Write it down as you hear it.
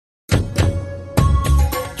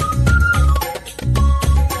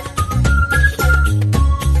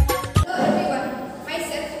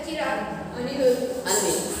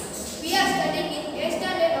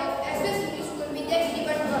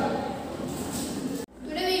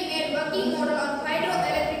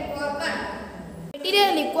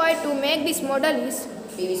required to make this model is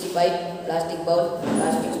PVC pipe, plastic bowl,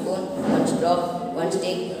 plastic spoon, one straw, one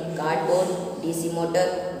stick, cardboard, DC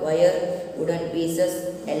motor, wire, wooden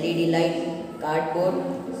pieces, LED light, cardboard,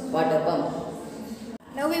 water pump.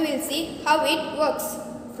 Now we will see how it works.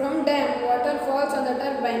 From dam, water falls on the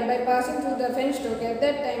turbine by passing through the fan stroke. At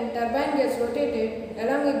that time, turbine gets rotated.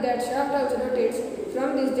 Along with that, shaft also rotates.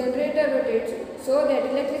 From this, generator rotates so that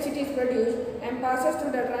electricity is produced and passes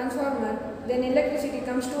through the transformer. Then electricity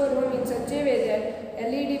comes to a room in such a way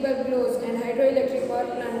that LED bulb glows and hydroelectric power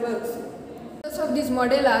plant works. Purpose of this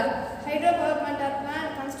model are Hydro power plant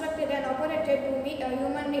are constructed and operated to meet a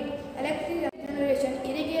human need.